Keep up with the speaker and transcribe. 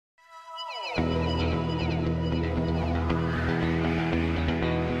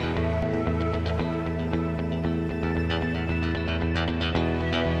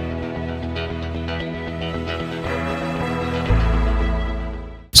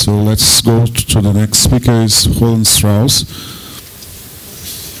So let's go to the next speaker, is Roland Strausz.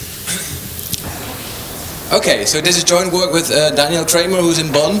 Okay, so this is joint work with Daniel Kramer, who's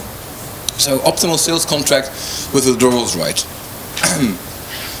in Bonn. So optimal sales contract with withdrawals right.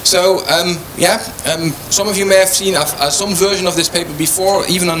 So some of you may have seen some version of this paper before,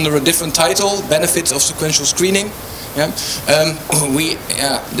 even under a different title, Benefits of Sequential Screening.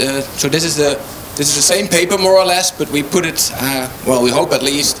 So this is the same paper more or less, but we put it, well, we hope at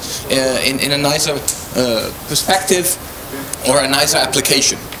least, in a nicer perspective or a nicer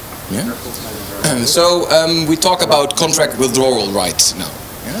application. Yeah? So we talk about contract withdrawal rights now.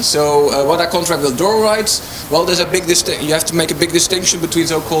 Yeah? So what are contract withdrawal rights? Well, there's a big you have to make a big distinction between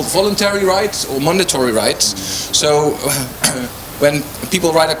so-called voluntary rights or mandatory rights. So when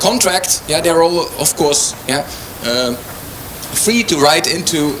people write a contract, they're all, of course, free to write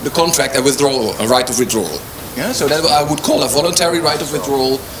into the contract a right of withdrawal. Yeah? So that I would call a voluntary right of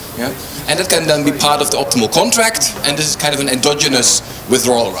withdrawal. Yeah? And that can then be part of the optimal contract, and this is kind of an endogenous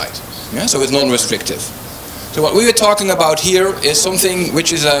withdrawal right. Yeah? So it's non-restrictive. So what we were talking about here is something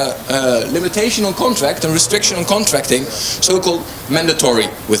which is a limitation on contract and restriction on contracting, so-called mandatory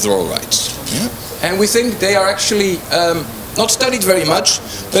withdrawal rights. Yeah? And we think they are actually not studied very much,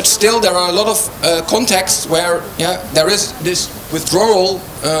 but still there are a lot of contexts where there is this withdrawal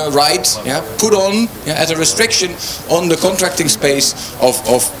right put on as a restriction on the contracting space of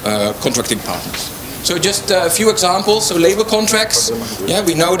contracting partners. So just a few examples. So labor contracts.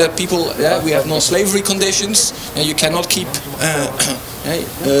 We know that people. We have non-slavery conditions, and you cannot keep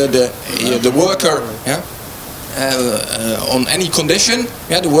the worker on any condition.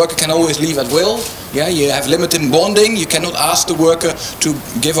 The worker can always leave at will. You have limited bonding. You cannot ask the worker to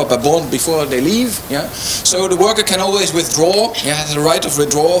give up a bond before they leave. So the worker can always withdraw. Has a right of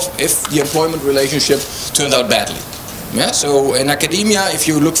withdrawal if the employment relationship turns out badly. So in academia, if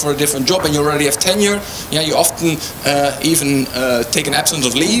you look for a different job and you already have tenure, you often even take an absence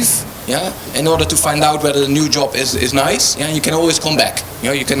of leave, in order to find out whether the new job is nice. You can always come back.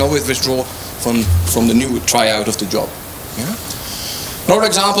 You can always withdraw from the new tryout of the job. Another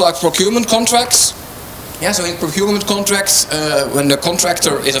example are procurement contracts. So in procurement contracts, when the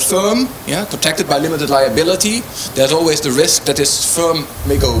contractor is a firm, protected by limited liability, there's always the risk that this firm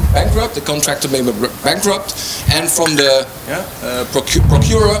may go bankrupt, the contractor may go bankrupt, and from the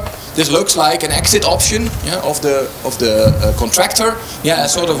procurer, this looks like an exit option of the contractor, a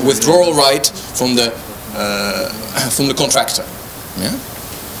sort of withdrawal right from the contractor.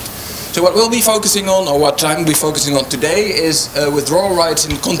 So what we'll be focusing on, or what I'm be focusing on today, is withdrawal rights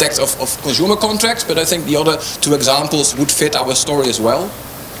in context of consumer contracts, but I think the other two examples would fit our story as well.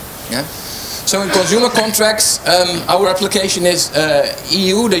 So in consumer contracts, our application is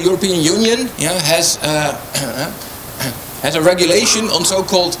EU, the European Union, has a regulation on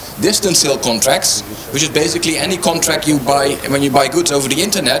so-called distance sale contracts, which is basically any contract you buy when you buy goods over the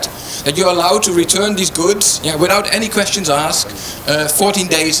internet, that you're allowed to return these goods without any questions asked 14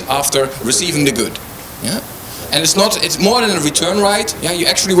 days after receiving the good. And it's more than a return right. You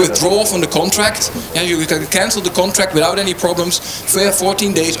actually withdraw from the contract. You can cancel the contract without any problems for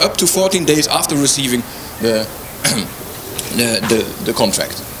 14 days, up to 14 days after receiving the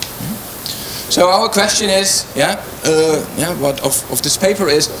contract. So our question is, what of this paper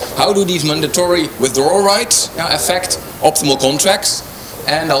is, how do these mandatory withdrawal rights affect optimal contracts?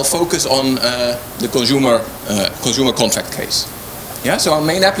 And I'll focus on the consumer contract case. So our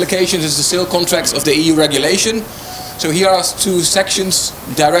main application is the sale contracts of the EU regulation. So here are two sections,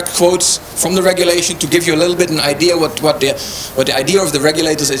 direct quotes from the regulation to give you a little bit an idea what the idea of the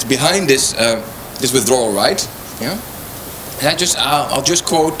regulators is behind this this withdrawal right. And I'll just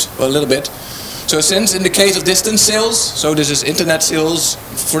quote a little bit. So since in the case of distance sales, so this is internet sales,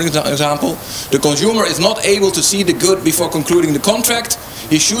 for example, the consumer is not able to see the good before concluding the contract,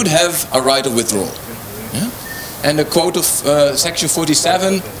 he should have a right of withdrawal. And the quote of section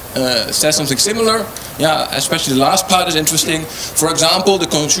 47 says something similar. Especially the last part is interesting. For example, the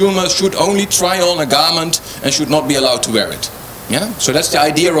consumer should only try on a garment and should not be allowed to wear it. So that's the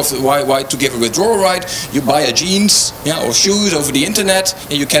idea of why to give a withdrawal right. You buy a jeans or shoes over the internet,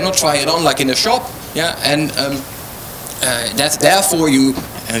 and you cannot try it on like in a shop. And that's therefore you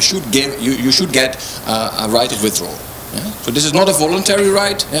should get a right of withdrawal. So this is not a voluntary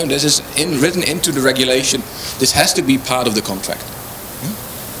right. This is written into the regulation. This has to be part of the contract.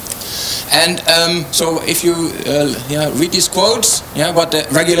 And so if you read these quotes, what the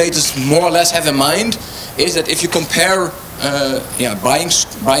regulators more or less have in mind is that if you compare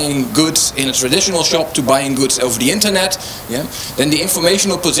buying goods in a traditional shop to buying goods over the internet, then the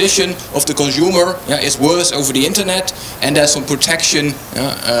informational position of the consumer is worse over the internet, and there's some protection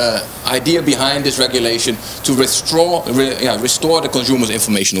idea behind this regulation to restore the consumer's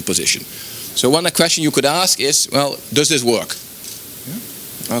informational position. So one question you could ask is, well, does this work?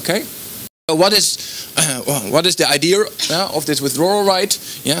 Okay. So what is the idea of this withdrawal right?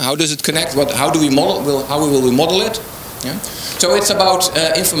 How does it connect? How will we model it? So it's about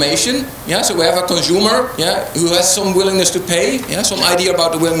information. So we have a consumer who has some willingness to pay. Some idea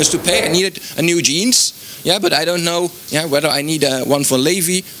about the willingness to pay. I need a new jeans. But I don't know whether I need one for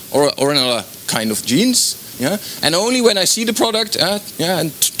Levi or another kind of jeans. And only when I see the product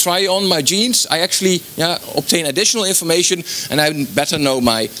and try on my jeans, I actually obtain additional information, and I better know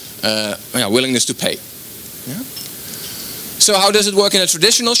my willingness to pay. So how does it work in a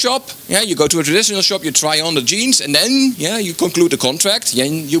traditional shop? You go to a traditional shop, you try on the jeans, and then you conclude the contract,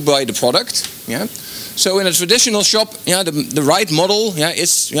 and you buy the product. So in a traditional shop, the right model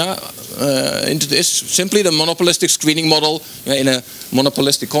is simply the monopolistic screening model in a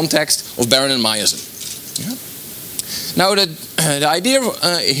monopolistic context of Baron and Meyerson. Now the idea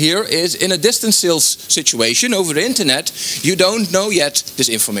here is, in a distance sales situation over the internet, you don't know yet this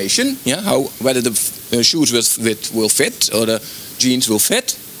information, whether the shoes will fit or the jeans will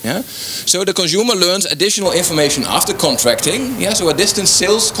fit. So the consumer learns additional information after contracting. So a distance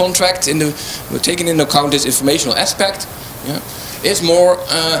sales contract, taking into account this informational aspect, is more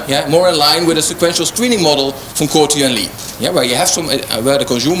in line with a sequential screening model from Courtier and Lee, where you have where the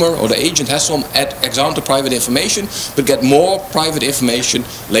consumer or the agent has some ex ante private information, but get more private information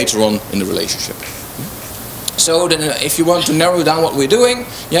later on in the relationship. So then, if you want to narrow down what we're doing,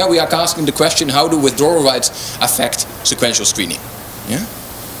 we are asking the question: how do withdrawal rights affect sequential screening?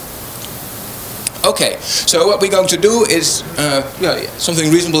 Okay, so what we're going to do is something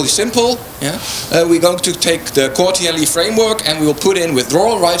reasonably simple. We're going to take the Courtier Lee framework, and we will put in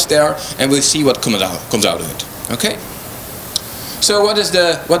withdrawal rights there, and we'll see what comes out of it. Okay. So what is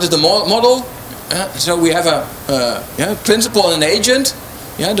the model? So we have a principal and an agent.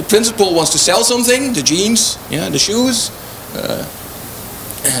 The principal wants to sell something, the jeans, the shoes,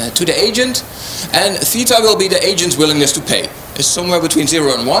 to the agent, and theta will be the agent's willingness to pay. It's somewhere between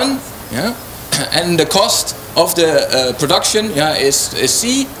 0 and 1. And the cost of the production is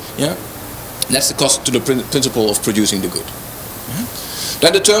C. That's the cost to the principal of producing the good.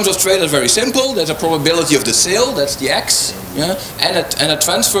 Then the terms of trade are very simple. There's a probability of the sale, that's the X, and a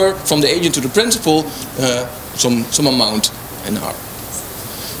transfer from the agent to the principal, some amount in R.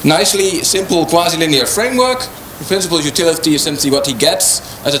 Nicely simple quasi-linear framework. The principal's utility is simply what he gets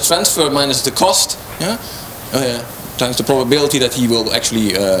as a transfer minus the cost, times the probability that he will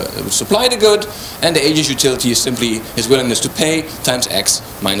actually supply the good, and the agent's utility is simply his willingness to pay times X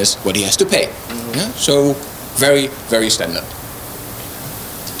minus what he has to pay. So very, very standard.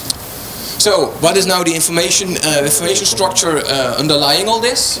 So what is now the information structure underlying all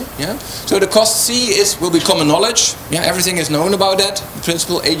this? So the cost C will be common knowledge. Everything is known about that. The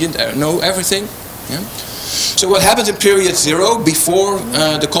principal, agent know everything. So what happens in period 0 before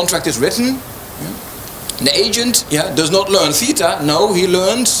the contract is written? The agent does not learn theta. No, he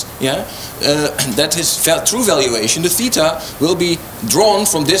learns that his true valuation, the theta, will be drawn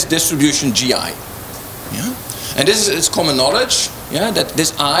from this distribution GI. And this is common knowledge. That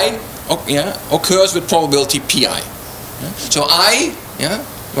this I occurs with probability pi. So I,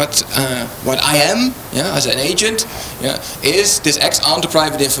 what I am as an agent, is this ex ante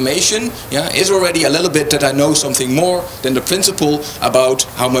private information. Is already a little bit that I know something more than the principal about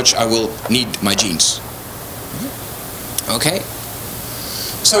how much I will need my jeans. Okay.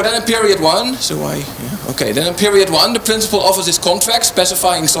 So then in period 1, then in period 1, the principal offers his contract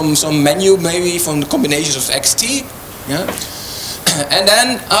specifying some menu maybe from the combinations of xt. And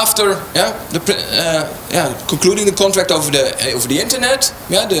then after concluding the contract over the internet,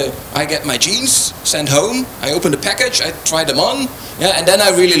 I get my jeans sent home. I open the package, I try them on, and then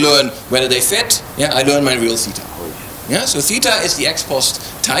I really learn whether they fit. I learn my real theta. So theta is the ex post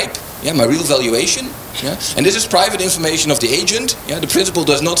type. My real valuation. And this is private information of the agent. The principal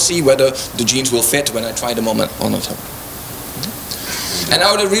does not see whether the jeans will fit when I try them on at home. And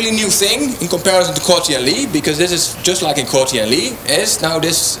now the really new thing in comparison to Courtier and Lee, because this is just like in Courtier and Lee, is now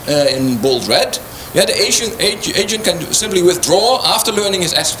this in bold red. The agent can simply withdraw after learning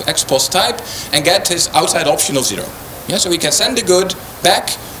his ex post type and get his outside option of 0. So he can send the good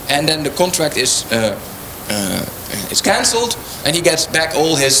back, and then the contract is cancelled, and he gets back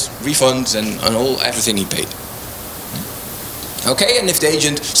all his refunds and everything he paid. Okay, and if the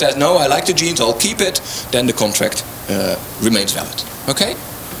agent says, no, I like the genes, I'll keep it, then the contract remains valid. Okay?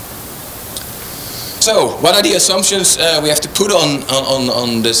 So, what are the assumptions we have to put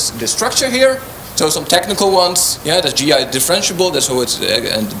on this structure here? So some technical ones, yeah, the GI is differentiable, that's how it's,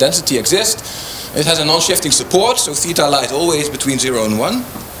 and the density exists. It has a non-shifting support, so theta lies always between 0 and 1.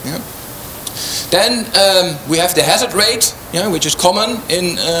 Yeah. Then we have the hazard rate, yeah, which is common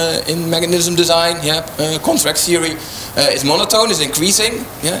in mechanism design. Yeah, contract theory is monotone, is increasing.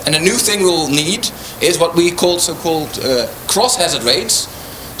 Yeah, and a new thing we'll need is what we call so-called cross hazard rates.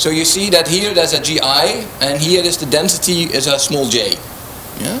 So you see that here there's a GI, and here is the density is a small j.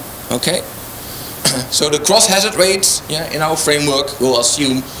 Yeah, okay. So the cross hazard rates, yeah, in our framework we'll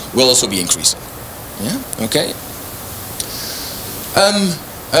assume will also be increasing. Yeah, okay.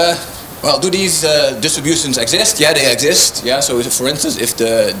 Well, do these distributions exist? Yeah, they exist. Yeah, so for instance, if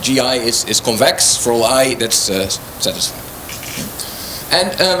the GI is convex for all I, that's satisfied.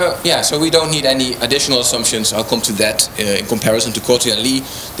 And yeah, so we don't need any additional assumptions. I'll come to that in comparison to Courtier and Lee.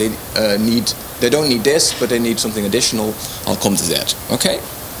 They don't need this, but they need something additional. I'll come to that. Okay.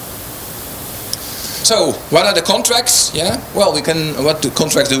 So, what are the contracts? Yeah, well, what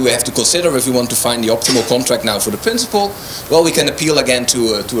contracts do we have to consider if we want to find the optimal contract now for the principle? Well, we can appeal again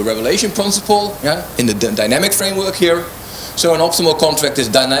to a revelation principle, yeah, in the dynamic framework here. So, an optimal contract is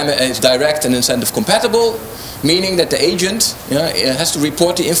direct and incentive compatible, meaning that the agent, yeah, has to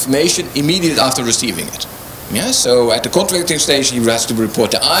report the information immediately after receiving it. Yeah, so at the contracting stage he has to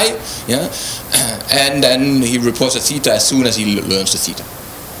report the I, yeah, and then he reports the theta as soon as he learns the theta.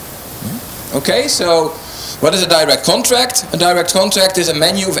 Okay, so what is a direct contract? A direct contract is a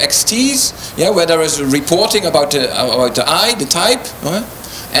menu of XTs, yeah, where there is a reporting about the I, the type,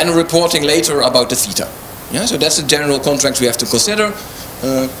 and a reporting later about the theta. Yeah, so that's the general contract we have to consider,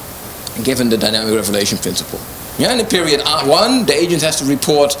 given the dynamic revelation principle. Yeah, and in period 1, the agent has to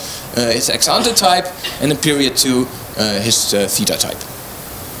report his ex ante type, and in period 2, his theta type.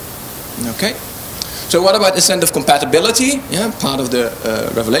 Okay. So what about incentive compatibility? Yeah, part of the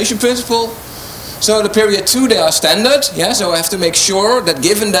revelation principle. So the period 2, they are standard. Yeah, so I have to make sure that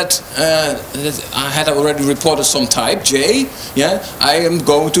given that, that I had already reported some type J, yeah, I am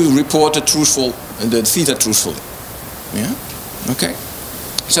going to report the theta truthfully. Yeah, okay.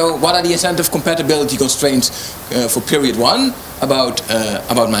 So what are the incentive compatibility constraints for period 1 about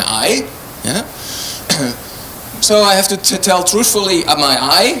my I? Yeah. So I have to tell truthfully at my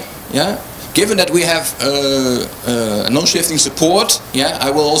I. Yeah. Given that we have a non-shifting support, yeah,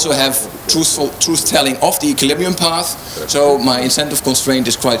 I will also have truth-telling of the equilibrium path. So my incentive constraint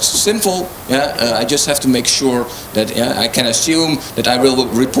is quite simple. Yeah, I just have to make sure that, yeah, I can assume that I will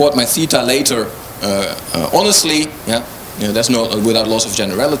report my theta later honestly. Yeah, that's not without loss of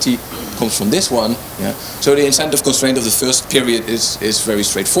generality. It comes from this one. Yeah, so the incentive constraint of the first period is very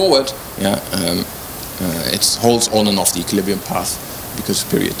straightforward. Yeah, it holds on and off the equilibrium path because of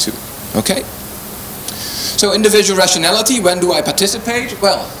period 2. Okay. So individual rationality, when do I participate?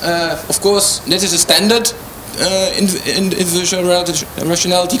 Well, of course, this is a standard individual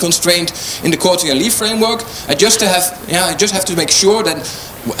rationality constraint in the Courtier and Lee framework. I just have to make sure that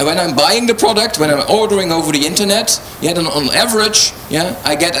when I'm buying the product, when I'm ordering over the internet, yeah, then on average, yeah,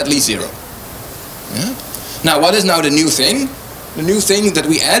 I get at least 0. Yeah? Now, what is now the new thing? The new thing that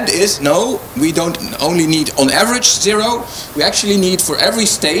we add is, no, we don't only need on average 0, we actually need for every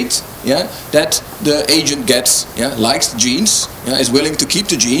state, yeah, that the agent gets, yeah, likes the genes, yeah, is willing to keep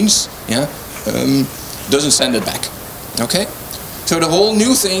the genes, yeah, doesn't send it back. Okay? So the whole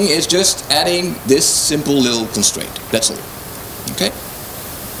new thing is just adding this simple little constraint. That's all. Okay?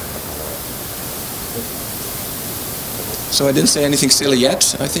 So I didn't say anything silly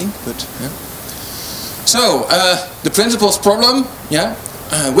yet, I think, but yeah. So, the principal's problem, yeah,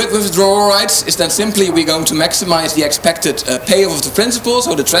 with withdrawal rights is then simply we're going to maximize the expected payoff of the principal,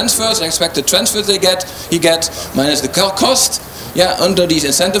 so the transfers, the expected transfers he get, minus the cost, yeah, under these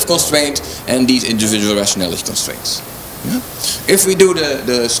incentive constraints and these individual rationality constraints. Yeah. If we do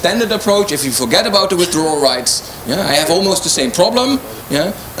the standard approach, if you forget about the withdrawal rights, yeah, I have almost the same problem,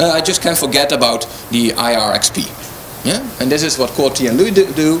 yeah, I just can forget about the IRXP. Yeah, and this is what Courtier and Lee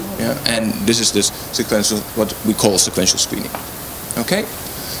do, yeah, and this is this sequential, what we call sequential screening. Okay,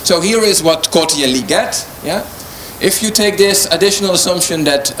 so here is what Courtier and Lee get. Yeah, if you take this additional assumption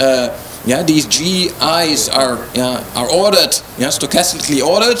that yeah, these GIs are ordered, yeah, stochastically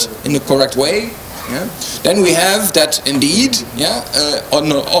ordered in the correct way, yeah, then we have that indeed, yeah,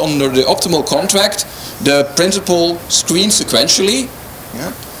 under the optimal contract, the principal screens sequentially,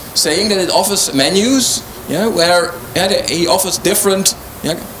 yeah, saying that it offers menus. Yeah, where he offers different,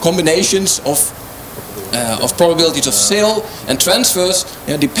 yeah, combinations of of probabilities of sale and transfers,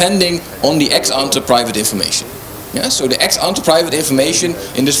 depending on the ex-ante private information. Yeah, so the ex-ante private information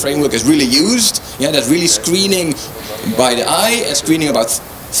in this framework is really used. Yeah, that's really screening by the eye and screening about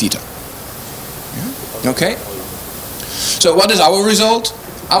theta. Yeah? Okay. So what is our result?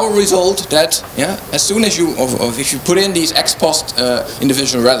 Our result that as soon as you, or if you put in these ex post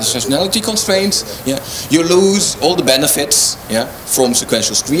individual rationality constraints, you lose all the benefits from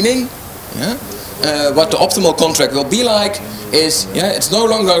sequential screening. What the optimal contract will be like is it's no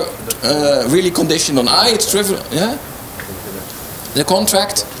longer really conditioned on I, it's trivial, the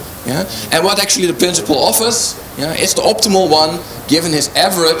contract. And what actually the principal offers is the optimal one given his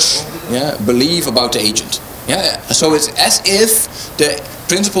average belief about the agent. So it's as if the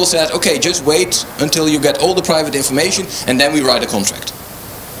principal says, okay, just wait until you get all the private information and then we write a contract.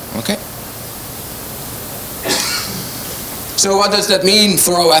 Okay? So what does that mean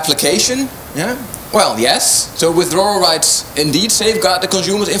for our application? Well, yes. So withdrawal rights indeed safeguard the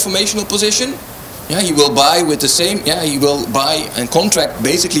consumer's informational position. He will buy with the same, he will buy and contract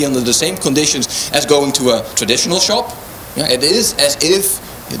basically under the same conditions as going to a traditional shop. It is as if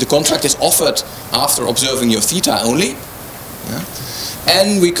the contract is offered after observing your theta only.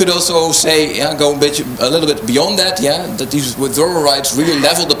 And we could also say, go a little bit beyond that, that these withdrawal rights really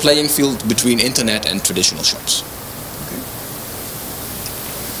level the playing field between internet and traditional shops. Okay.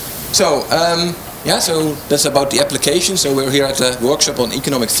 So, so that's about the application. So we're here at a workshop on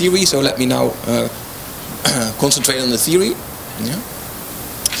economic theory. So let me now concentrate on the theory.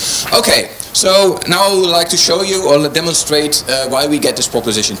 Okay. So now I would like to show you or demonstrate why we get this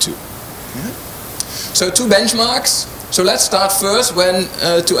proposition 2. So 2 benchmarks. So let's start first when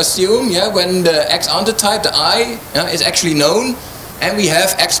to assume when the ex ante type, the I, is actually known, and we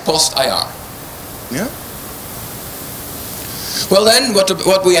have ex post IR. Well then,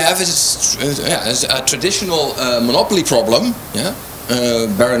 what we have is a traditional monopoly problem,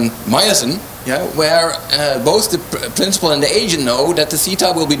 Baron-Meyerson, where both the principal and the agent know that the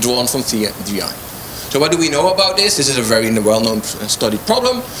theta will be drawn from the I. So what do we know about this? This is a very well-known studied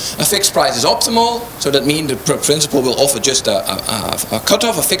problem. A fixed price is optimal, so that means the principal will offer just a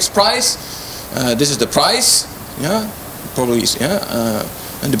cutoff, a fixed price. This is the price, probably,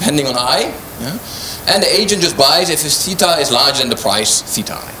 and depending on I. And the agent just buys if his theta is larger than the price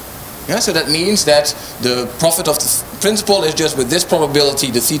theta I. So that means that the profit of the principal is just with this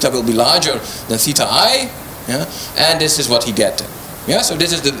probability the theta will be larger than theta I, and this is what he gets. So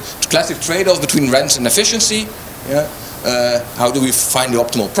this is the classic trade-off between rents and efficiency. How do we find the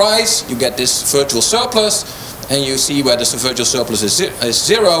optimal price? You get this virtual surplus, and you see where the virtual surplus is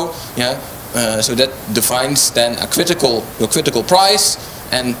 0. So that defines then your critical price,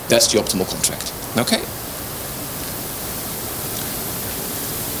 and that's the optimal contract. Okay.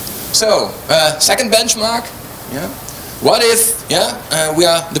 So second benchmark. What if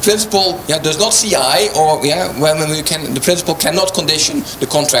the principal does not see I, or when the principal cannot condition the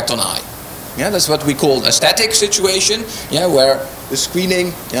contract on I? That's what we call a static situation, where the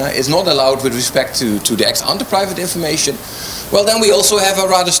screening is not allowed with respect to the ex ante private information. Well, then we also have a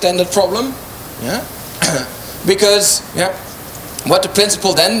rather standard problem, because what the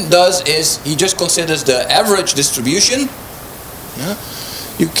principal then does is he just considers the average distribution.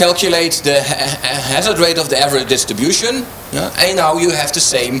 You calculate the hazard rate of the average distribution, and now you have the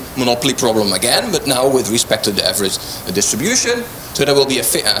same monopoly problem again, but now with respect to the average distribution. So there will be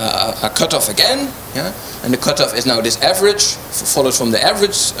a cutoff again, and the cutoff is now this average, followed from the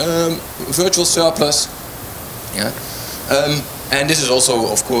average virtual surplus. And this is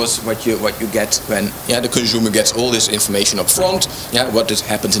also, of course, what you get when the consumer gets all this information up front. What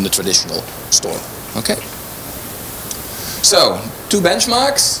happens in the traditional store. Okay. So 2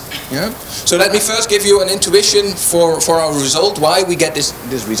 benchmarks. So let me first give you an intuition for our result, why we get this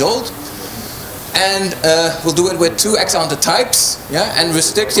result. And we'll do it with 2 ex ante types, and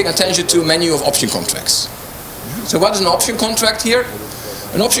restricting attention to a menu of option contracts. So what is an option contract here?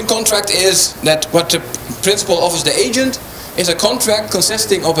 An option contract is that what the principal offers the agent is a contract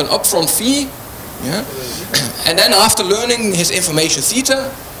consisting of an upfront fee, and then after learning his information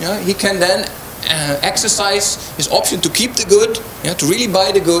theta, he can then exercise his option to keep the good, to really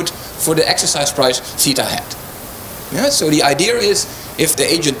buy the good for the exercise price theta hat. So the idea is, if the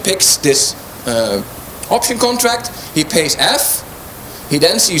agent picks this option contract, he pays F, he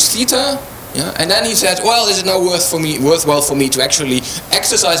then sees theta, and then he says, well, is it now worthwhile for me to actually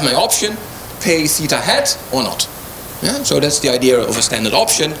exercise my option, pay theta hat or not? So that's the idea of a standard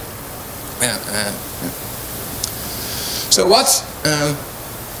option. So what?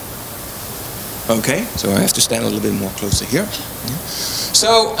 Okay, so I have to stand a little bit more closer here.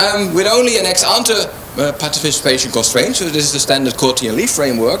 So with only an ex ante participation constraint, so this is the standard Courtier-Lee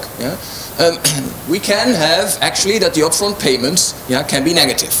framework, yeah, we can have actually that the upfront payments, yeah, can be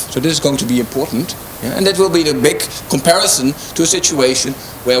negative. So this is going to be important, yeah, and that will be the big comparison to a situation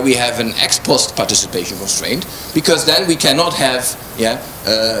where we have an ex post participation constraint, because then we cannot have, yeah,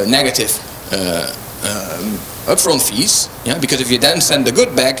 negative upfront fees, yeah, because if you then send the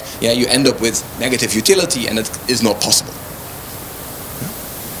good back, yeah, you end up with negative utility, and it is not possible.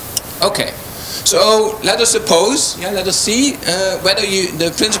 Okay, so let us suppose, yeah, let us see whether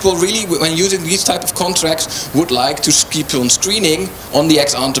the principal really, when using these type of contracts, would like to keep on screening on the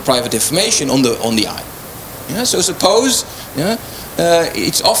ex ante private information on the I. Yeah, so suppose, yeah,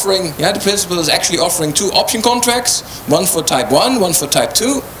 it's offering, yeah, the principal is actually offering 2 option contracts, one for type 1, one for type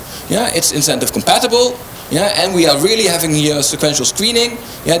 2. Yeah, it's incentive compatible. Yeah, and we are really having here sequential screening.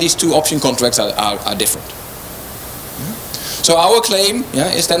 Yeah, these 2 option contracts are different. So our claim,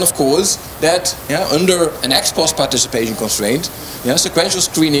 yeah, is then of course that, yeah, under an ex post participation constraint, yeah, sequential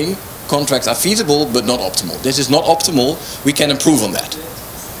screening contracts are feasible but not optimal. This is not optimal. We can improve on that.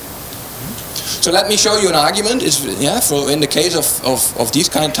 So let me show you an argument. It's, yeah, for in the case of these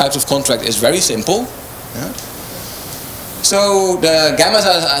kind of types of contract is very simple. Yeah. So the gammas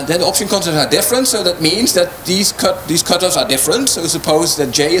the option contracts are different. So that means that these cutoffs are different. So suppose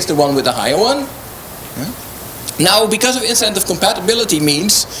that J is the one with the higher one. Yeah. Now, because of incentive compatibility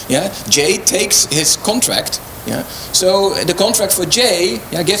means, yeah, J takes his contract, yeah, so the contract for J,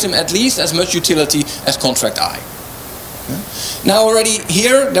 yeah, gives him at least as much utility as contract I. Yeah. Now already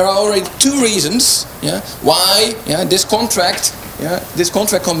here, there are already 2 reasons, yeah, why, yeah, this contract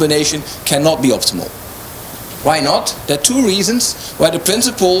combination cannot be optimal. Why not? There are 2 reasons why the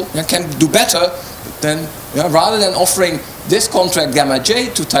principal, yeah, can do better than, yeah, rather than offering this contract gamma J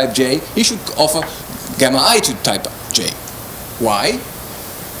to type J, he should offer gamma I to type J. Why?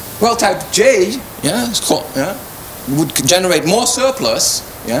 Well, type J, yeah, would generate more surplus,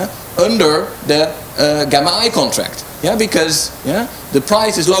 yeah, under the gamma I contract, yeah, because, yeah, the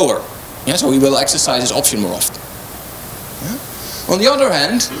price is lower, yeah, so he will exercise his option more often. Yeah. On the other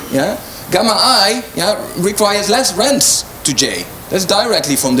hand, yeah, gamma I, yeah, requires less rents to J. That's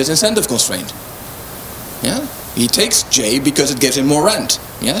directly from this incentive constraint. Yeah, he takes J because it gives him more rent.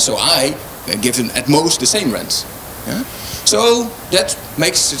 Yeah, so I give him at most the same rents. Yeah? So that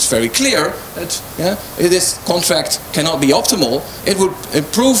makes it very clear that, yeah, if this contract cannot be optimal, it would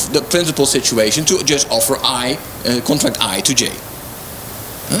improve the principal situation to just offer contract I to J.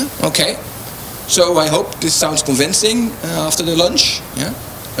 Okay, so I hope this sounds convincing after the lunch. Yeah?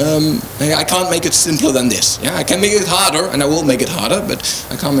 I can't make it simpler than this. Yeah? I can make it harder, and I will make it harder, but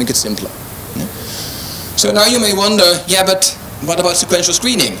I can't make it simpler. Yeah? So now you may wonder, yeah, but what about sequential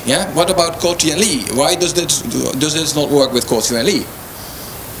screening? Yeah, what about Courtier-Lee? Why does this not work with Courtier-Lee?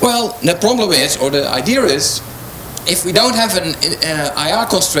 Well, the problem is, or the idea is, if we don't have an IR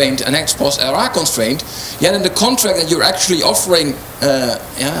constraint, an ex post IR constraint, yeah, then the contract that you're actually offering,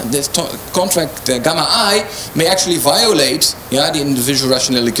 yeah, this contract gamma I may actually violate, yeah, the individual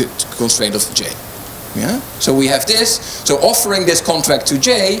rationality constraint of J. Yeah, so we have this. So offering this contract to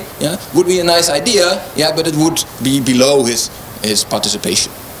J, yeah, would be a nice idea, yeah, but it would be below his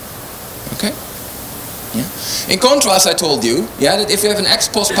participation. Okay. Yeah. In contrast, I told you, yeah, that if you have an ex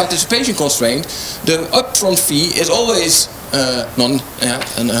post participation constraint, the upfront fee is always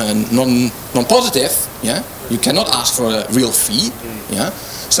non-positive. Yeah, you cannot ask for a real fee. Yeah,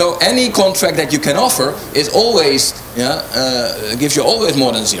 so any contract that you can offer is always, yeah, gives you always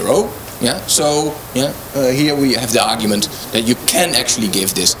more than 0. Yeah, so yeah, here we have the argument that you can actually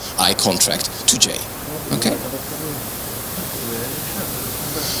give this I contract to J. Okay.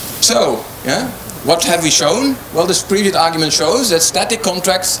 So yeah, what have we shown? Well, this previous argument shows that static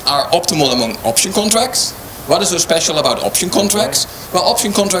contracts are optimal among option contracts. What is so special about option contracts? Well,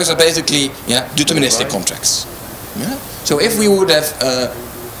 option contracts are basically, yeah, deterministic contracts. Yeah. So if we would have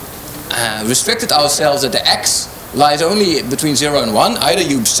restricted ourselves that the X lies only between 0 and 1, either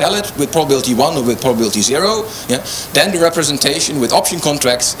you sell it with probability 1 or with probability 0, yeah, then the representation with option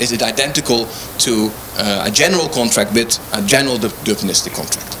contracts is identical to a general contract with a general deterministic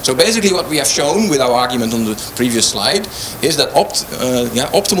contract. So basically what we have shown with our argument on the previous slide is that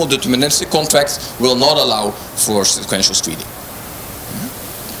optimal deterministic contracts will not allow for sequential screening. Yeah.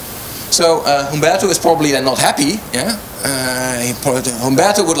 So Humberto is probably then not happy. Yeah?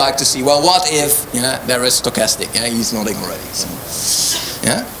 Humberto would like to see, well, what if, yeah, there is stochastic? Yeah, he's nodding already. So,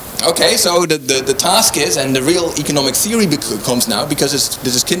 yeah. Okay, so the task is, and the real economic theory comes now, because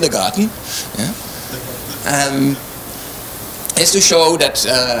this is kindergarten, yeah, is to show that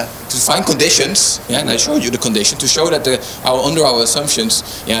to find conditions, and I showed you the condition to show that under our assumptions,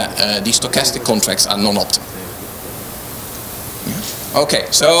 these stochastic contracts are non-optimal. Okay,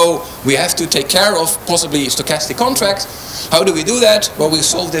 so we have to take care of possibly stochastic contracts. How do we do that? Well, we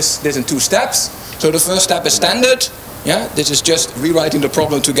solve this in 2 steps. So the first step is standard. This is just rewriting the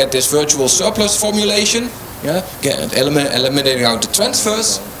problem to get this virtual surplus formulation. Eliminating out the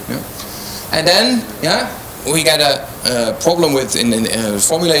transfers. And then, we get a problem with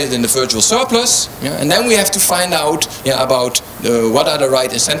formulated in the virtual surplus. And then we have to find out about what are the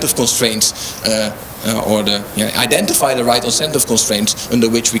right incentive constraints identify the right incentive constraints under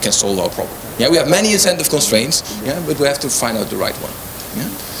which we can solve our problem. We have many incentive constraints, but we have to find out the right one.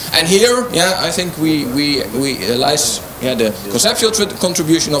 And here, I think we realize the conceptual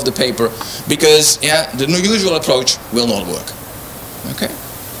contribution of the paper, because the usual approach will not work. Okay.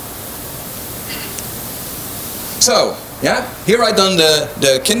 So here I done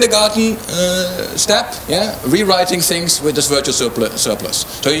the kindergarten step, rewriting things with this virtual surplus.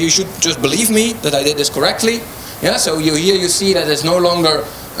 So you should just believe me that I did this correctly. So here you see that it's no longer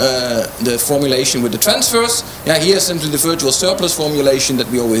the formulation with the transfers. Here's simply the virtual surplus formulation that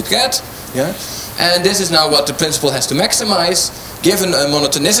we always get. And this is now what the principal has to maximize, given a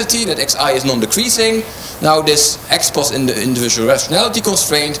monotonicity that xi is non-decreasing. Now this x post in the individual rationality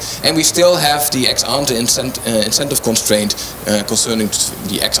constraint, and we still have the ex ante incentive constraint concerning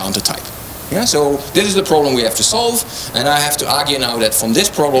the ex ante type. So this is the problem we have to solve, and I have to argue now that from this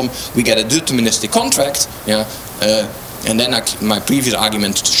problem we get a deterministic contract. And then my previous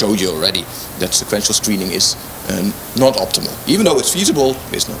argument showed you already that sequential screening is not optimal. Even though it's feasible,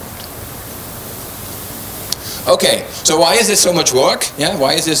 it's not. Okay, so why is this so much work?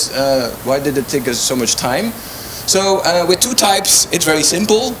 Why is this? Why did it take us so much time? So with 2 types, it's very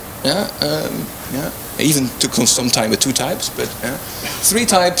simple. Even took some time with 2 types, but 3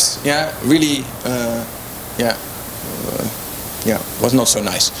 types, really, was not so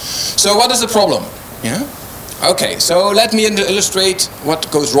nice. So what is the problem? Okay, so let me illustrate what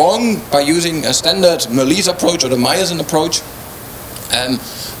goes wrong by using a standard Merle's approach or the Meyerson approach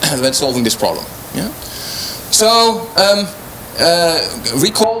when solving this problem. So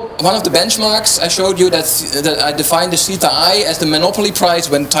recall one of the benchmarks I showed you that I defined the theta I as the monopoly price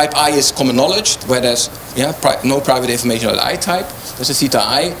when type I is common knowledge, where there's no private information about I type. There's a theta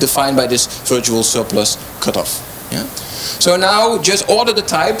I defined by this virtual surplus cutoff. So now just order the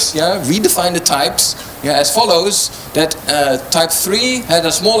types, redefine the types as follows, that type 3 had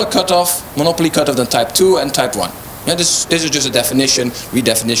a smaller cutoff, monopoly cutoff than type 2 and type 1. This is just a definition,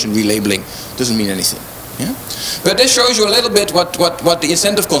 redefinition, relabeling, doesn't mean anything. But this shows you a little bit what the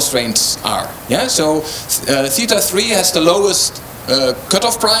incentive constraints are. So theta 3 has the lowest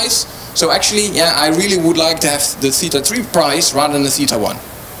cutoff price, so actually I really would like to have the theta 3 price rather than the theta 1.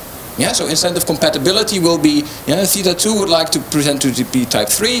 So incentive compatibility will be theta 2 would like to present to be type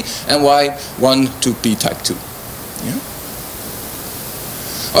 3 and y1 to be type 2.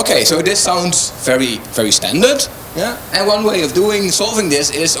 Okay, so this sounds very, very standard. And one way of solving this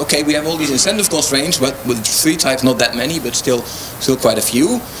is, okay, we have all these incentive constraints, but with 3 types, not that many, but still quite a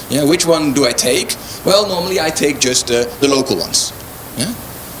few. Which one do I take? Well, normally I take just the local ones.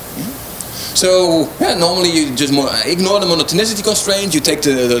 So normally you just ignore the monotonicity constraint, you take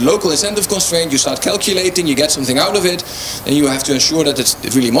the local incentive constraint, you start calculating, you get something out of it, and you have to ensure that it's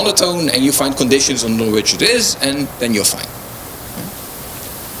really monotone, and you find conditions under which it is, and then you're fine.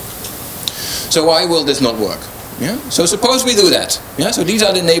 So why will this not work? So suppose we do that. So these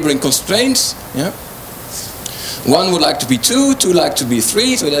are the neighboring constraints. 1 would like to be 2, 2 like to be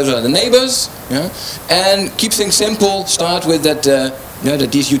 3, so those are the neighbors. And keep things simple, start with that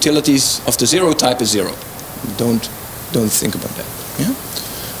that these utilities of the 0 type is 0. Don't think about that.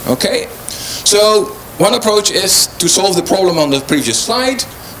 Okay. So one approach is to solve the problem on the previous slide,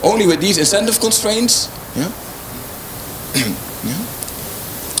 only with these incentive constraints.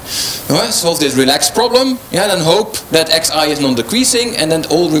 Solve this relaxed problem, then hope that xi is non-decreasing and then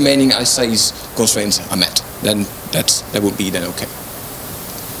all remaining IC's constraints are met. Then that would be then okay.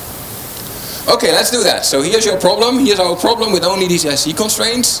 Okay, let's do that. So here's your problem. Here's our problem with only these IC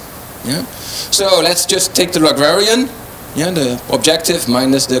constraints. So let's just take the Lagrangian, the objective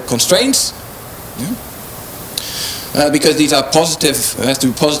minus the constraints. Because these are positive, it has to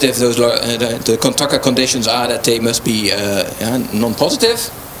be positive. Those the Tucker conditions are that they must be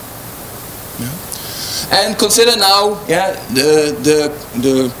non-positive. And consider now the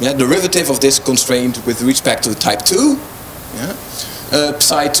derivative of this constraint with respect to type 2,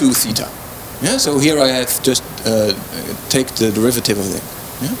 psi 2 theta. So here I have just take the derivative of it.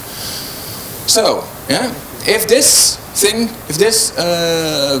 So if this thing, if this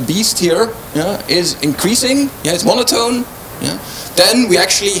beast here is increasing, it's monotone, then we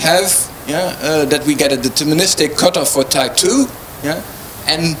actually have that we get a deterministic cutoff for type 2,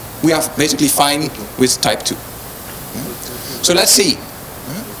 and we are basically fine with type 2. So let's see.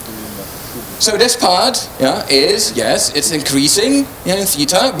 So this part is, yes, it's increasing in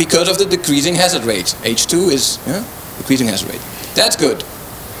theta because of the decreasing hazard rate. H2 is decreasing hazard rate. That's good.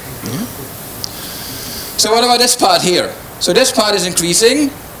 So what about this part here? So this part is increasing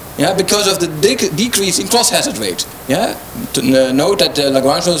because of the decreasing cross hazard rate. Note that the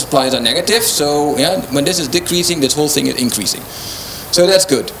Lagrange multipliers are negative, so when this is decreasing, this whole thing is increasing. So that's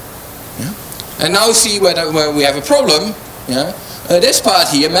good. And now see where we have a problem. This part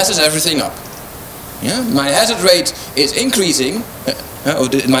here messes everything up. My hazard rate is increasing,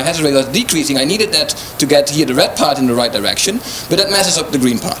 my hazard rate was decreasing. I needed that to get here the red part in the right direction, but that messes up the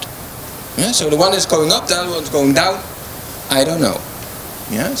green part. So the one is going up, the other one's going down. I don't know.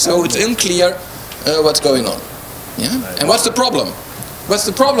 So it's unclear what's going on. And what's the problem? What's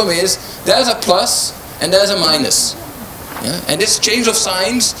the problem is there's a plus and there's a minus. And this change of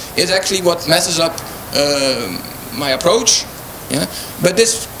signs is actually what messes up my approach. But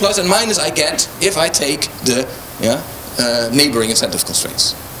this plus and minus I get if I take the neighboring incentive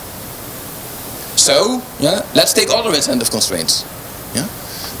constraints. So let's take other incentive constraints.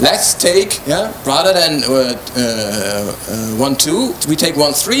 Let's take rather than 1, 2, we take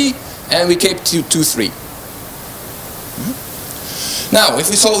 1, 3, and we keep 2, 3. Now, if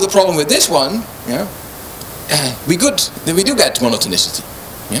we solve the problem with this one, we do get monotonicity.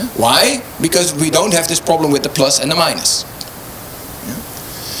 Why? Because we don't have this problem with the plus and the minus.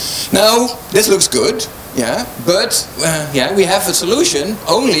 Now, this looks good, but we have a solution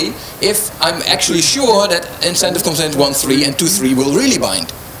only if I'm actually sure that incentive constraint 1, 3 and 2, 3 will really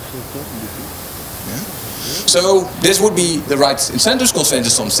bind. So this would be the right incentive constraint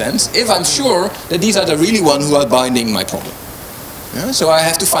in some sense, if I'm sure that these are the really ones who are binding my problem. So I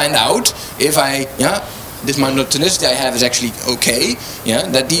have to find out if this monotonicity I have is actually okay,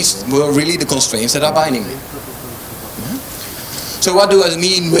 that these were really the constraints that are binding me. So what do I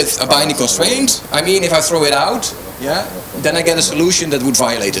mean with a binding constraint? I mean if I throw it out, then I get a solution that would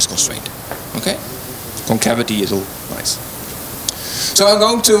violate this constraint. Okay? Concavity is all nice. So I'm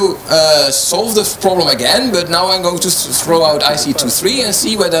going to solve this problem again, but now I'm going to throw out IC23 and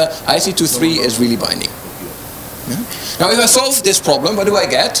see whether IC23 is really binding. Now if I solve this problem, what do I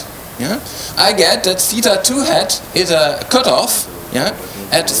get? I get that theta 2 hat is a cutoff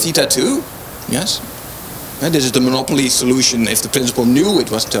at theta 2. Yes. And this is the monopoly solution if the principal knew it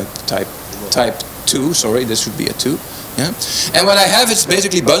was type 2. Sorry, this should be a 2. And what I have is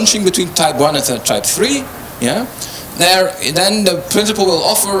basically bunching between type 1 and type 3. Then the principal will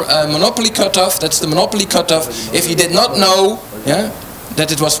offer a monopoly cutoff. That's the monopoly cutoff if he did not know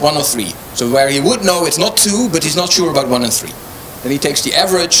that it was 1 or 3. So where he would know it's not 2, but he's not sure about 1 and 3. Then he takes the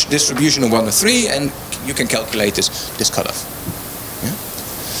average distribution of 1 and 3, and you can calculate this cutoff.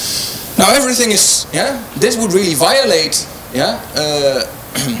 Now everything is, this would really violate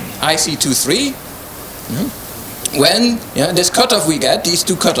IC23 when this cutoff we get, these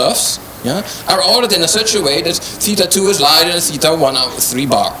two cutoffs, are ordered in such a way that theta 2 is larger than theta 1 out of 3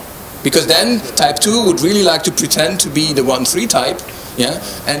 bar. Because then type 2 would really like to pretend to be the 1, 3 type,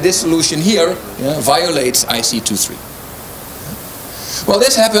 and this solution here violates IC23. Well,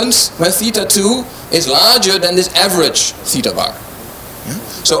 this happens when theta 2 is larger than this average theta bar.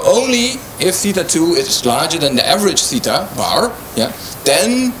 So only if theta 2 is larger than the average theta bar,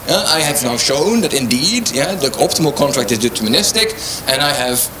 then I have now shown that indeed the optimal contract is deterministic, and I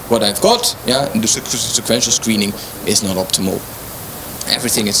have what I've got, and the sequential screening is not optimal.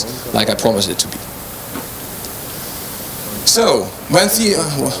 Everything is like I promised it to be. So when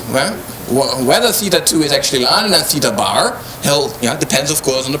whether theta 2 is actually larger than theta bar depends of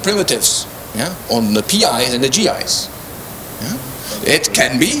course on the primitives, on the PIs and the GIs. It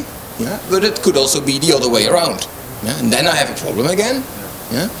can be, but it could also be the other way around. And then I have a problem again.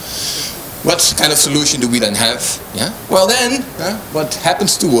 What kind of solution do we then have? Well then, what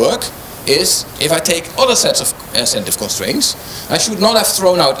happens to work is if I take other sets of incentive constraints, I should not have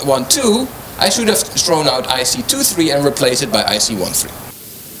thrown out 1, 2, I should have thrown out IC23 and replace it by IC13.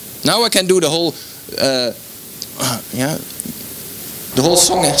 Now I can do the whole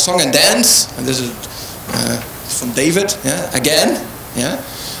song and dance, and this is from David, again,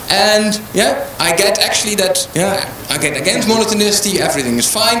 and I get actually that, I get against monotonicity, everything is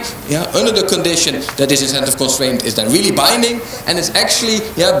fine, under the condition that this incentive constraint is then really binding, and it's actually,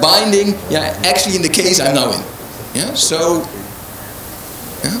 binding, actually in the case I'm now in, so,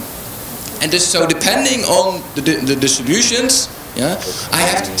 and so depending on the distributions, yeah, I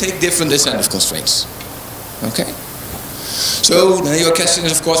have to take different incentive constraints. Okay. So now your question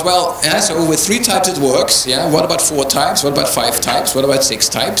is, of course, well, yeah, so with 3 types it works. Yeah. What about 4 types? What about 5 types? What about 6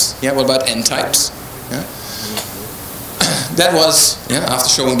 types? Yeah. What about n types? Yeah. That was, yeah, after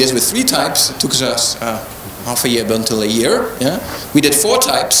showing this with 3 types, it took us half a year until a year. Yeah. We did 4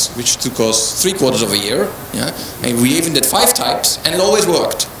 types, which took us 3/4 of a year. Yeah. And we even did 5 types, and it always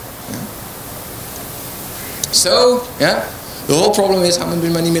worked. Yeah. So, yeah, the whole problem is, how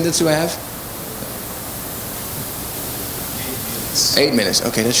many minutes do I have? 8 minutes.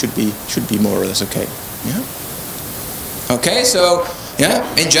 Okay, that should be more or less okay. Yeah. Okay, so yeah,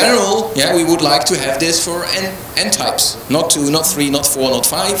 in general, yeah, we would like to have this for n types, not 2, not 3, not 4, not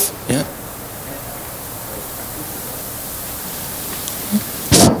 5. Yeah.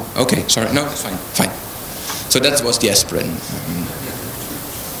 Okay, sorry. No, that's fine. Fine. So that was the aspirin.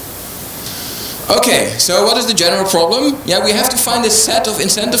 Okay, so what is the general problem? Yeah, we have to find a set of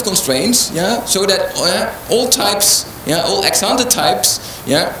incentive constraints, yeah, so that all types, yeah, all ex-ante types,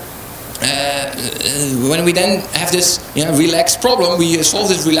 yeah, when we then have this, yeah, relaxed problem, we solve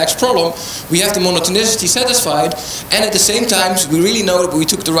this relaxed problem, we have the monotonicity satisfied, and at the same time we really know that we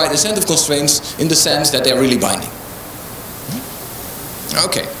took the right incentive constraints in the sense that they're really binding.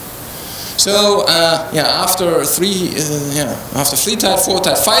 Okay. So yeah, after 3 types, 4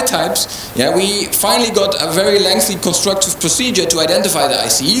 types, 5 types, yeah, we finally got a very lengthy constructive procedure to identify the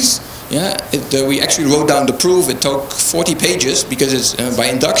ICs. Yeah, we actually wrote down the proof. It took 40 pages because it's by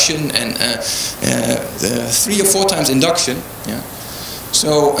induction and 3 or 4 times induction. Yeah.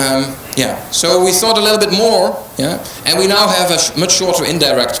 So yeah, so we thought a little bit more. Yeah, and we now have a much shorter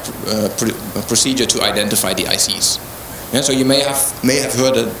indirect procedure to identify the ICs. Yeah, so you may have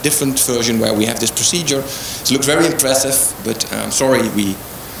heard a different version where we have this procedure. It looks very impressive, but sorry, we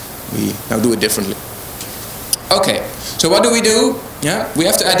now do it differently. Okay, so what do? Yeah, we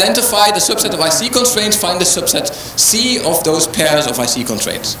have to identify the subset of IC constraints, find the subset C of those pairs of IC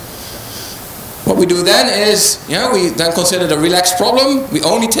constraints. What we do then is, yeah, we then consider the relaxed problem. We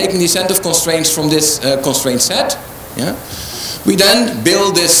only take the incentive constraints from this constraint set. Yeah. We then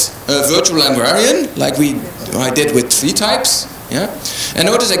build this virtual invariant, like I did with 3 types. Yeah, and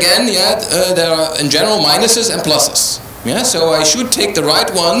notice again, yeah, there are in general minuses and pluses. Yeah, so I should take the right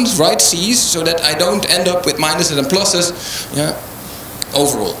ones, right C's, so that I don't end up with minuses and pluses. Yeah,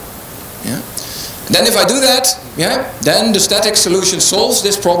 overall. Yeah. And then if I do that, yeah, then the static solution solves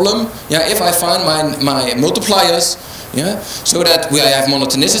this problem. Yeah, if I find my multipliers, yeah, so that I have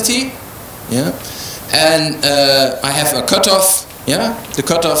monotonicity. Yeah. And I have a cutoff. Yeah, the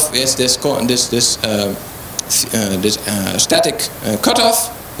cutoff is this static cutoff.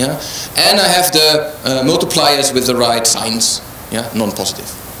 Yeah, and I have the multipliers with the right signs. Yeah, non-positive.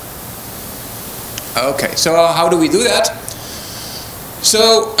 Okay, so how do we do that?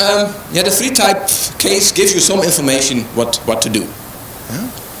 So yeah, the 3-type case gives you some information what to do. Yeah?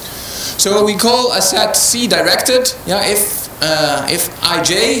 So we call a set C directed. Yeah, if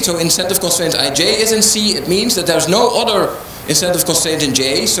ij, so incentive constraint ij is in C, it means that there's no other incentive constraint in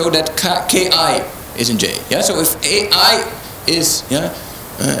J, so that ki is in J. Yeah, so if ai is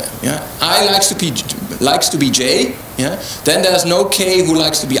I likes to be J, yeah, then there's no k who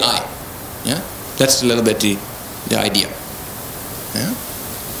likes to be I. Yeah, that's a little bit the idea. Yeah.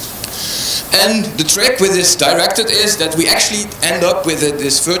 And the trick with this directed is that we actually end up with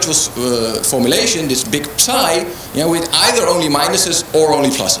this virtual formulation, this big psi, yeah, with either only minuses or only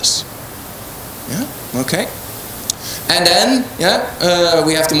pluses. Yeah. Okay. And then, yeah,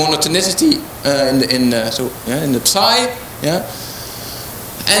 we have the monotonicity in the psi. Yeah.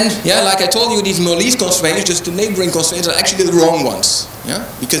 And yeah, like I told you, these Morley's constraints, just the neighboring constraints, are actually the wrong ones. Yeah.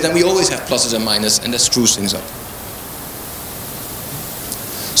 Because then we always have pluses and minuses, and that screws things up.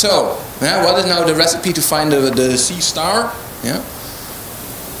 So, yeah, what is now the recipe to find the C star? Yeah.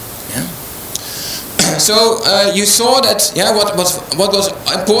 Yeah. So you saw that, yeah, what was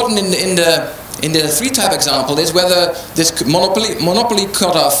important in the 3-type example is whether this monopoly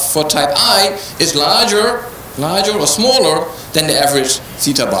cutoff for type I is larger or smaller than the average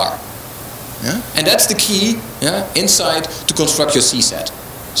theta bar. Yeah? And that's the key, yeah, inside to construct your C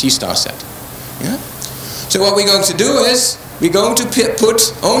star set. Yeah? So what we're going to do is we're going to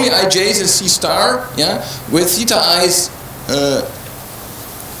put only ij's in C star, yeah, with theta i's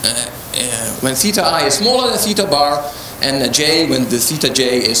when theta I is smaller than theta bar, and j when the theta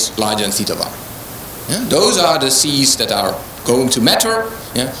j is larger than theta bar. Yeah? Those are the C's that are going to matter.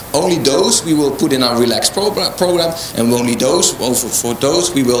 Yeah? Only those we will put in our relaxed program, and only those, for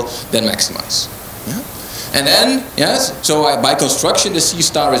those we will then maximize. Yeah? And then, yes, so by construction the C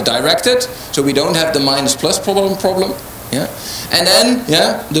star is directed, so we don't have the minus plus problem. Yeah, and then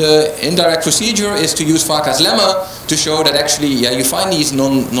the indirect procedure is to use Farcas lemma to show that actually you find these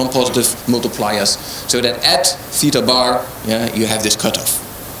non-positive multipliers, so that at theta bar you have this cutoff.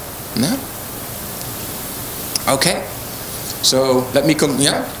 Yeah. Okay. So let me come.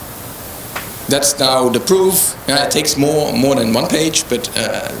 Yeah. That's now the proof. It takes more than one page, but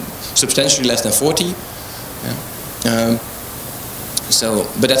substantially less than 40. Yeah.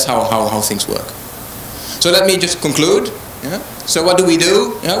 But that's how things work. So let me just conclude. Yeah. So what do?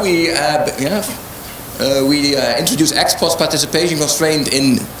 Yeah, we introduce ex-post participation constraint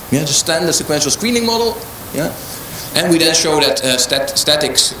in the standard sequential screening model. Yeah. And we then show that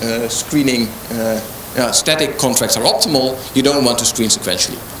static screening, static contracts are optimal. You don't want to screen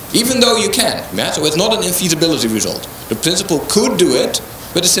sequentially, even though you can. Yeah. So it's not an infeasibility result. The principle could do it,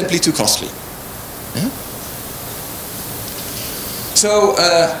 but it's simply too costly. Yeah. So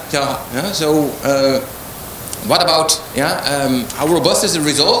what about how robust is the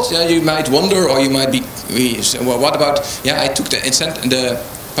result? Yeah, you might wonder, or you might be. Well, what about? I took the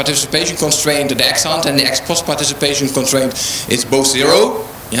participation constraint, the ex ante and the ex post participation constraint. It's both 0.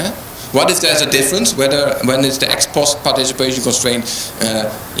 Yeah. What if there's a difference? When it's the ex post participation constraint,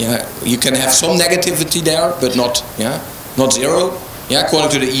 you can have some negativity there, but not 0. Yeah,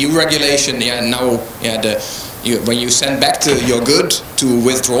 according to the EU regulation. When you send back your good to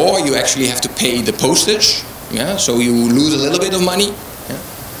withdraw, you actually have to pay the postage. Yeah, so you lose a little bit of money. Yeah.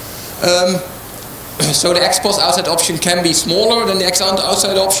 So the ex post outside option can be smaller than the ex ante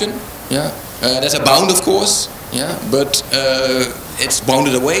outside option. Yeah, there's a bound, of course. Yeah, but it's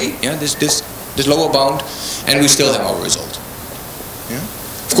bounded away. Yeah, this lower bound, and we still have our result. Yeah.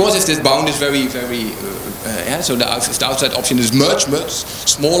 Of course, if this bound is very so if the outside option is much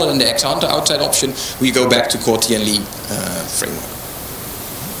smaller than the ex ante outside option, we go back to Corti-Lee framework.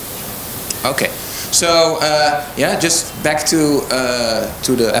 Okay. So just back to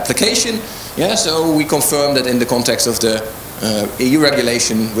the application. Yeah, so we confirm that in the context of the EU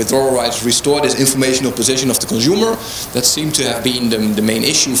regulation, withdrawal rights restore this informational position of the consumer. That seemed to have been the main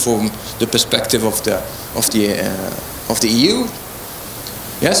issue from the perspective of the EU.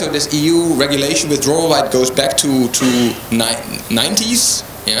 Yeah, so this EU regulation withdrawal right goes back to 90s.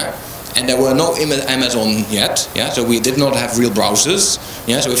 Yeah. And there were no Amazon yet, so we did not have real browsers.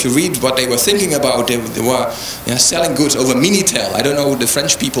 Yeah, so if you read what they were thinking about, they were selling goods over Minitel. I don't know the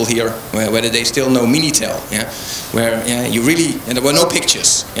French people here whether they still know Minitel. Yeah, where and there were no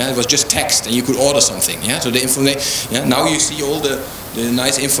pictures. Yeah, it was just text, and you could order something. Yeah, so the information. Yeah, now you see all the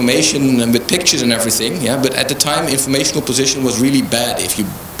nice information with pictures and everything. Yeah, but at the time, informational position was really bad if you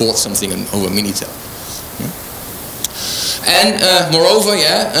bought something over Minitel. And moreover,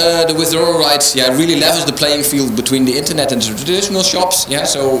 the withdrawal rights, really levels the playing field between the internet and the traditional shops. Yeah,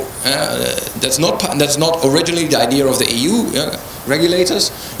 so that's not originally the idea of the EU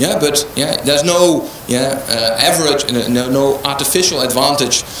regulators. Yeah, but there's no average, no artificial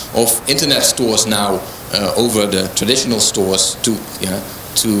advantage of internet stores now over the traditional stores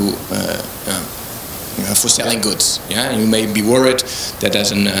for selling goods. Yeah, you may be worried that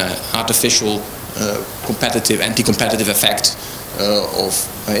there's an artificial anti-competitive effect of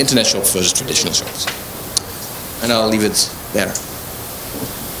internet shops versus traditional shops. And I'll leave it there.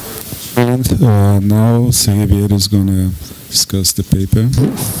 And now Xavier is going to discuss the paper.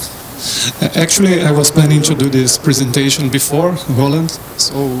 Actually, I was planning to do this presentation before Roland,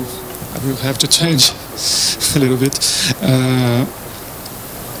 so I will have to change a little bit.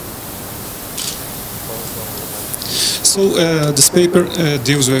 So this paper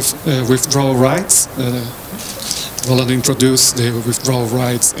deals with withdrawal rights. Roland introduced the withdrawal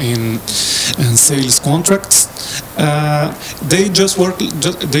rights in sales contracts. They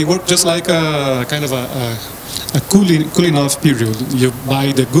work just like a kind of a cooling off period. You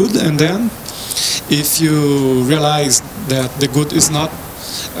buy the good, and then if you realize that the good is not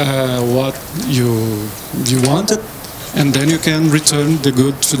what you wanted, and then you can return the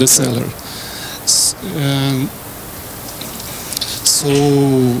good to the seller. So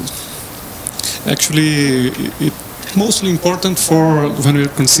actually it's mostly important for when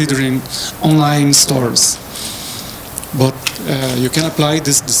we're considering online stores. But you can apply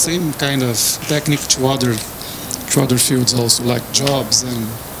the same kind of technique to other fields also, like jobs and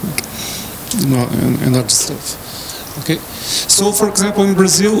other stuff. Okay. So for example, in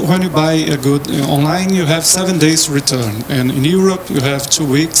Brazil, when you buy a good online, you have 7 days return, and in Europe you have 2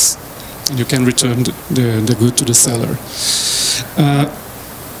 weeks, and you can return the good to the seller.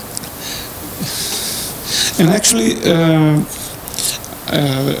 And actually,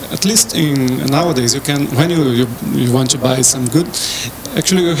 at least in nowadays, you can, when you want to buy some good,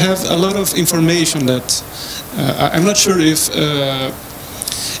 actually you have a lot of information that I'm not sure if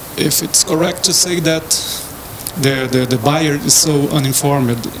it's correct to say that the buyer is so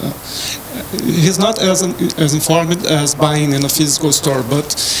uninformed. He's not as informed as buying in a physical store,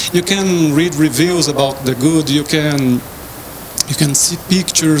 but you can read reviews about the good. You can see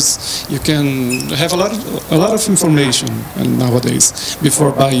pictures. You can have a lot of information nowadays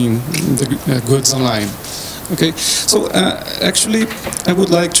before buying the goods online. Okay, so actually, I would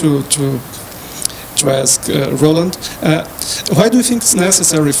like to ask Roland, why do you think it's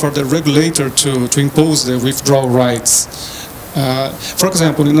necessary for the regulator to impose the withdrawal rights? For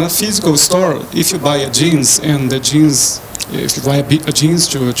example, in a physical store, if you buy a jeans and the jeans, if you buy a jeans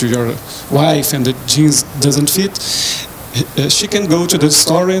to your wife and the jeans doesn't fit, she can go to the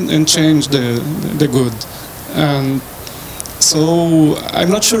store and change the good. So I'm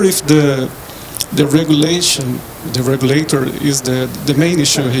not sure if the regulator is the main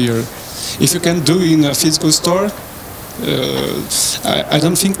issue here. If you can do in a physical store, I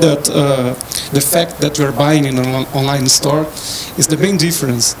don't think that the fact that you're buying in an online store is the main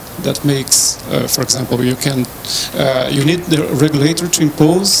difference that makes, for example, you need the regulator to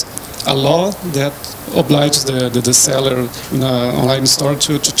impose a law that obliges the seller in an online store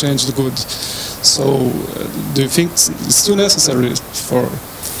to change the good. So do you think it's still necessary for...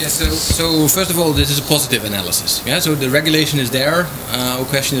 Yes, so first of all, this is a positive analysis. Yeah, so the regulation is there. Our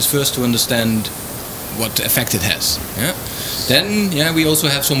question is first to understand what effect it has. Yeah, then we also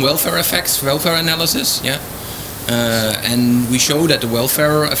have some welfare effects, welfare analysis. Yeah, and we show that the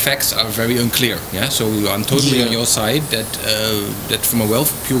welfare effects are very unclear. Yeah, so I'm totally on your side that that from a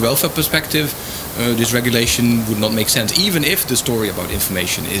pure welfare perspective, this regulation would not make sense, even if the story about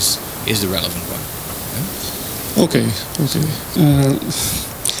information is the relevant one. Yeah? Okay.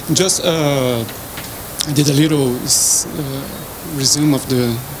 Just I did a little resume of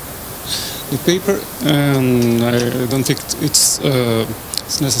the paper, and I don't think it's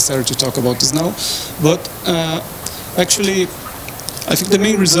necessary to talk about this now. But actually, I think the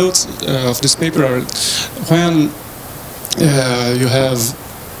main results of this paper are when you have,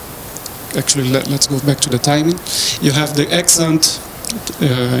 actually let's go back to the timing, you have the ex-ante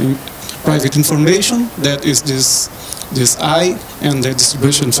private information, that is this I, and the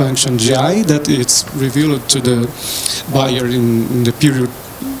distribution function GI that it's revealed to the buyer in the period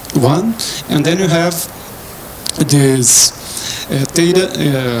 1, and then you have this theta,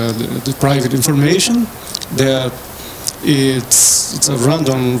 the private information, that it's a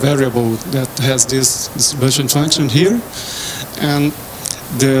random variable that has this distribution function here, and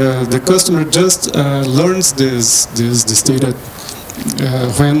the customer just learns this data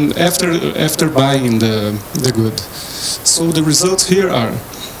when after buying the good. So the results here are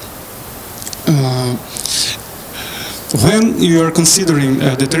when you are considering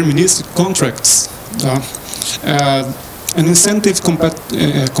deterministic contracts, an incentive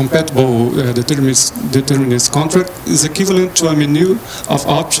compatible determinist contract is equivalent to a menu of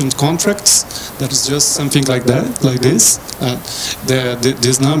option contracts. That is just something like that, like this.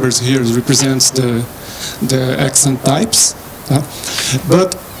 These numbers here represents the ex-ante types.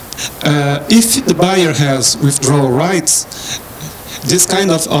 But if the buyer has withdrawal rights, this kind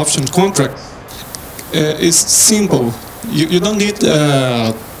of option contract is simple. You don't need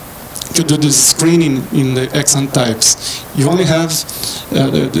to do the screening in the ex-ante types. You only have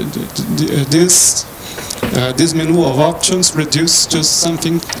this menu of options reduced to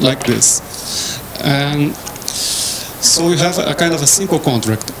something like this. And so you have a kind of a simple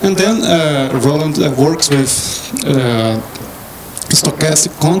contract. And then Roland works with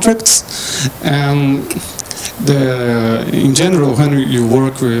stochastic contracts, and in general, when you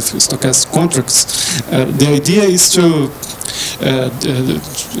work with stochastic contracts, the idea is to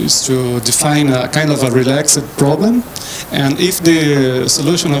define a kind of a relaxed problem, and if the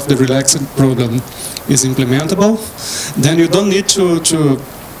solution of the relaxed problem is implementable, then you don't need to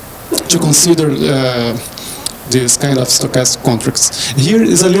consider this kind of stochastic contracts. Here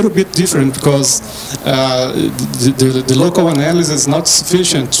is a little bit different because the local analysis is not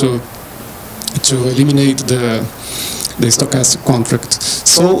sufficient to eliminate the stochastic contract.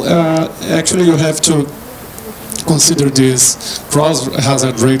 So actually you have to consider this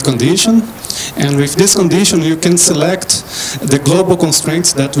cross-hazard rate condition, and with this condition you can select the global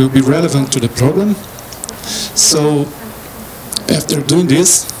constraints that will be relevant to the problem. So after doing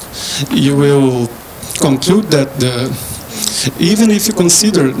this, you will conclude that even if you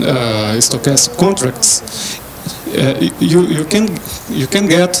consider stochastic contracts, you can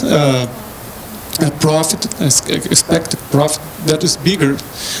get a profit, expected profit that is bigger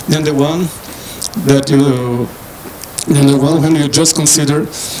than the one that you when you just consider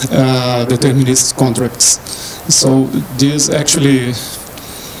deterministic contracts. So this actually,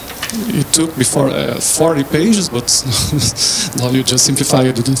 it took before 40 pages, but now you just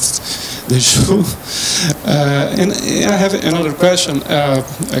simplified the issue. And I have another question.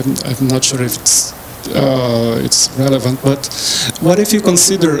 I'm not sure if it's relevant, but what if you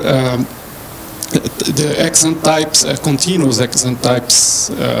consider the extant types, continuous extant types?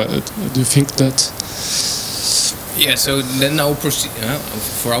 Do you think that? Yeah, so then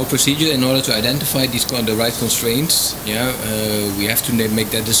for our procedure, in order to identify these the right constraints, we have to make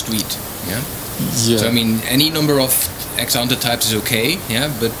that discrete. Yeah. So I mean, any number of ex ante types is okay. Yeah,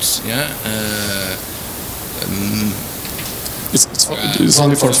 but it's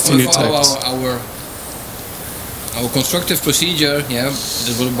only for finite types. Our constructive procedure,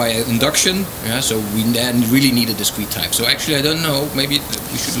 is by induction. Yeah, so we then really need a discrete type. So actually, I don't know. Maybe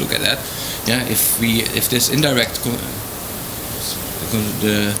we should look at that. Yeah, if this indirect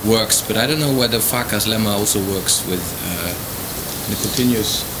works, but I don't know whether Farkas lemma also works with the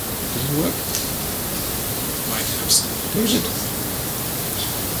continuous. Does it work? Might have some.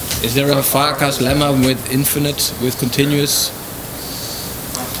 Is there a Farkas lemma with infinite, with continuous?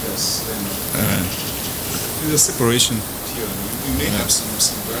 Farkas lemma. The separation theorem. You may have some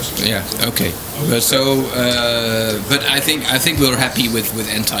versions. Yeah. Okay. But I think we're happy with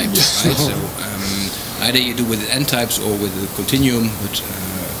n types, right? So either you do with n types or with the continuum. But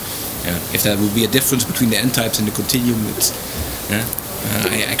if there will be a difference between the n types and the continuum,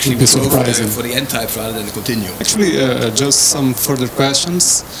 I actually would go for the n types rather than the continuum. Actually, just some further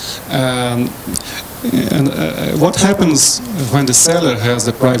questions. What happens when the seller has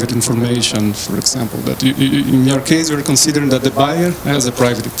the private information, for example? That in your case, you're considering that the buyer has the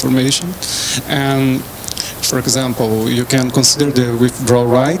private information, and for example, you can consider the withdrawal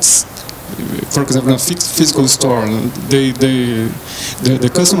rights. For example, in a physical store, the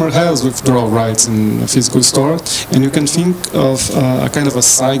customer has withdrawal rights in a physical store, and you can think of a kind of a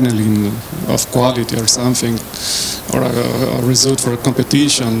signaling of quality or something, or a result for a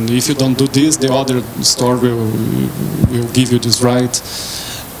competition. If you don't do this, the other store will give you this right.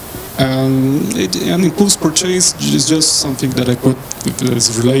 An impulse purchase is just something that I put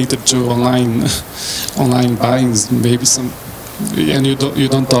is related to online buying, maybe some. And you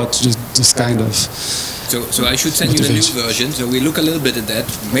don't touch this kind of. So I should send motivation. You the new version. So we look a little bit at that.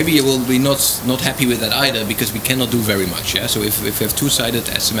 Maybe you will be not happy with that either, because we cannot do very much. Yeah. So if we have two-sided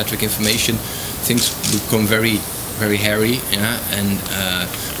asymmetric information, things become very, very hairy. Yeah. And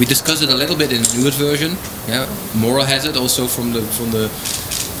we discussed it a little bit in the newest version. Yeah. Moral has it also from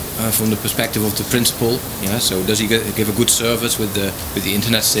the perspective of the principal. Yeah. So does he give a good service with the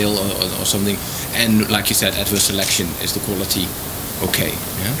internet sale or something? And like you said, adverse selection, is the quality okay?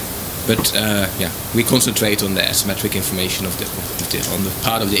 Yeah. But we concentrate on the asymmetric information on the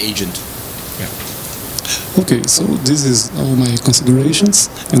part of the agent. Yeah. Okay, so this is all my considerations,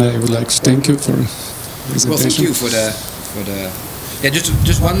 and I would like to thank you for the presentation. Well, thank you for the. Yeah,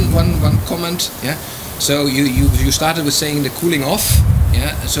 just one comment. Yeah. So you started with saying the cooling off.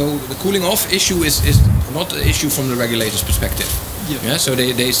 Yeah. So the cooling off issue is not an issue from the regulator's perspective. Yeah. So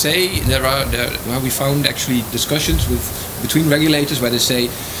they say we found actually discussions between regulators where they say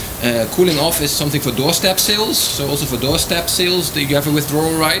cooling off is something for doorstep sales. So also for doorstep sales, you have a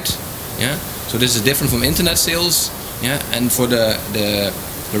withdrawal right. Yeah. So this is different from internet sales. Yeah. And for the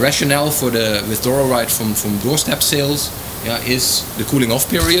rationale for the withdrawal right from doorstep sales, is the cooling off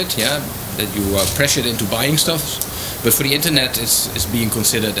period. Yeah. That you are pressured into buying stuff. But for the internet, it's being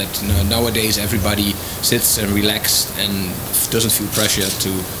considered that nowadays everybody sits and relaxed and doesn't feel pressure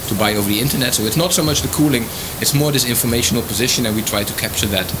to buy over the internet. So it's not so much the cooling, it's more this informational position, and we try to capture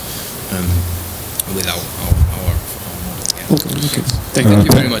that with our model. Yeah. Okay. Thank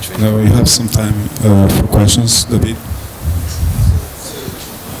you very much. Now we have some time for questions, David.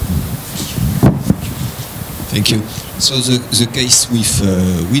 Thank you. So the case with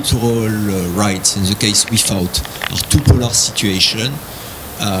withdrawal rights and the case without are two polar situations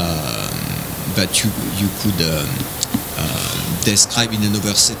that you could describe in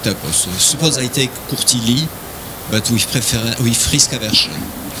another setup also. Suppose I take Courtilly, but with risk aversion,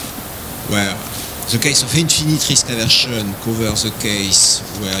 where the case of infinite risk aversion covers the case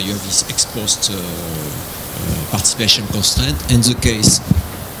where you have this ex post participation constraint, and the case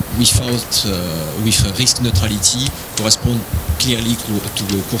with risk neutrality correspond clearly to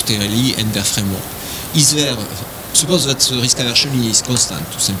the Courtelly and their framework. Is there, suppose that the risk aversion is constant,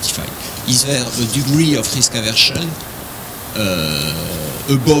 to simplify, is there a degree of risk aversion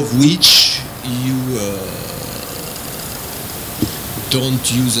above which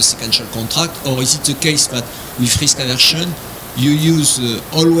don't use a sequential contract, or is it the case that with risk aversion you use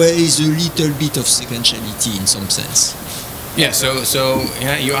always a little bit of sequentiality in some sense? Yeah, so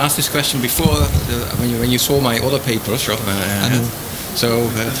yeah, you asked this question before when you saw my other papers. I know. So,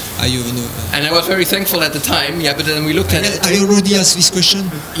 and I was very thankful at the time. Yeah, but then we looked at it. I already asked this question.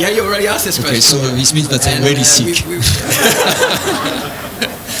 Yeah, you already asked this question. Okay, so this means that I'm really sick.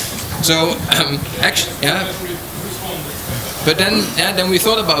 So actually, yeah. But then we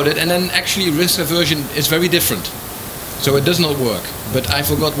thought about it, and then actually risk aversion is very different. So it does not work, but I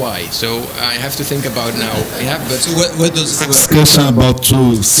forgot why. So I have to think about now. Yeah, but so what does work? Discussion about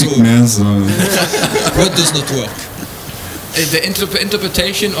two sickness. What does not work? The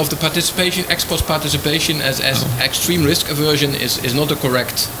interpretation of the participation, ex post participation, as extreme risk aversion is not the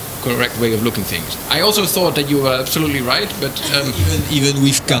correct way of looking things. I also thought that you were absolutely right, but even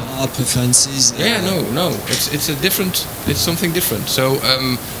with car preferences. Yeah, no, it's something different. So,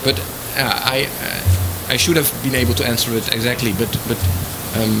 but I should have been able to answer it exactly, but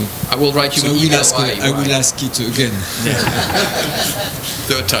I will write you an email. I will ask it again.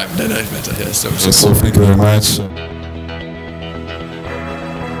 Third time, then I better. Yeah, So thank you very much.